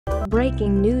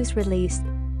breaking news release.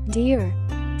 Dear,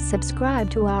 subscribe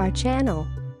to our channel.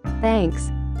 Thanks.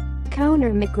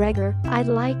 Conor McGregor, I'd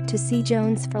like to see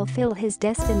Jones fulfill his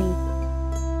destiny.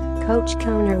 Coach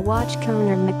CONOR Watch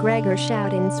Conor McGregor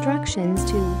shout instructions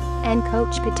to and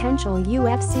coach potential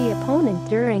UFC opponent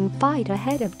during fight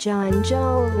ahead of Jon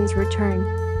Jones'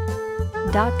 return.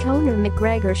 Conor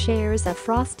McGregor shares a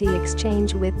frosty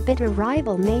exchange with bitter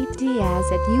rival Nate Diaz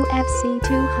at UFC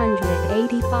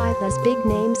 285 as big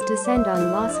names descend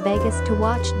on Las Vegas to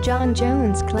watch Jon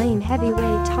Jones claim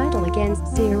heavyweight title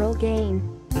against Cyril Gane.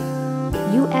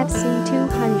 UFC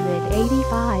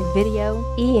 285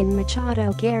 video, Ian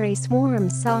Machado Garry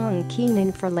swarms Song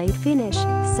Kenan for late finish,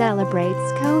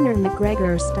 celebrates Conor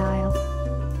McGregor-style.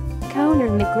 Conor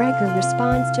McGregor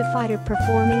responds to fighter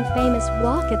performing famous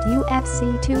walk at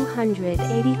UFC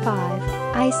 285,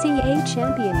 ICA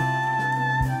champion.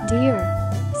 Dear,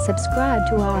 subscribe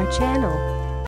to our channel.